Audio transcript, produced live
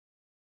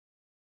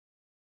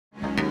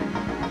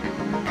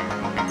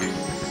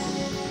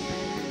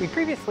We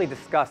previously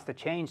discussed a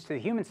change to the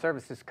Human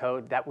Services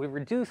Code that would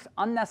reduce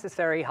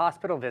unnecessary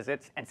hospital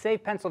visits and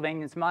save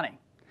Pennsylvanians money.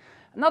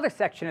 Another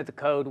section of the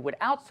code would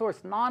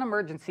outsource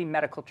non-emergency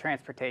medical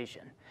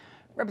transportation.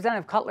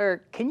 Representative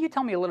Cutler, can you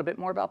tell me a little bit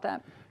more about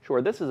that?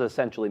 Sure. This is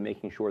essentially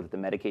making sure that the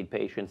Medicaid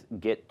patients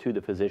get to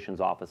the physician's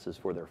offices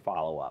for their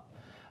follow-up.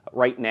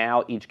 Right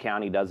now, each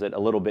county does it a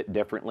little bit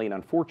differently, and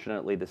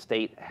unfortunately, the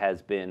state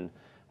has been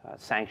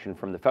sanctioned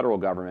from the federal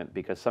government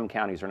because some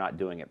counties are not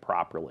doing it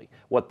properly.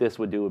 What this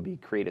would do would be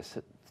create a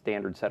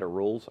standard set of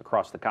rules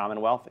across the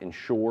Commonwealth,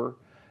 ensure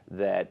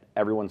that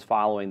everyone's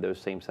following those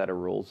same set of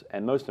rules,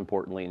 and most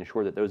importantly,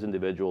 ensure that those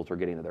individuals are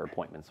getting to their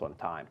appointments on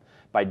time.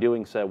 By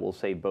doing so, we'll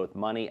save both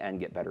money and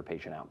get better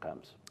patient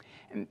outcomes.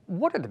 And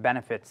what are the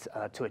benefits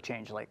to a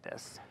change like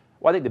this?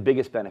 Well, I think the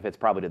biggest benefit's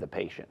probably to the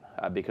patient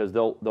because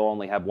they'll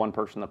only have one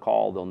person to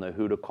call, they'll know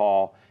who to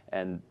call,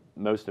 and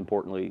most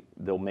importantly,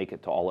 they'll make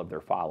it to all of their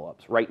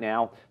follow-ups. Right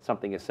now,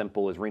 something as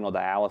simple as renal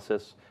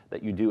dialysis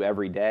that you do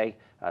every day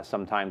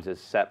sometimes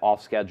is set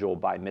off schedule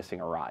by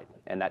missing a ride,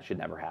 and that should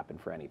never happen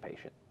for any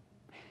patient.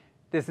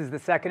 This is the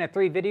second of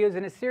 3 videos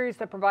in a series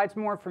that provides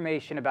more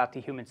information about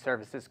the Human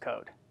Services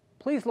Code.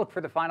 Please look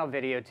for the final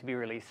video to be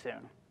released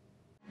soon.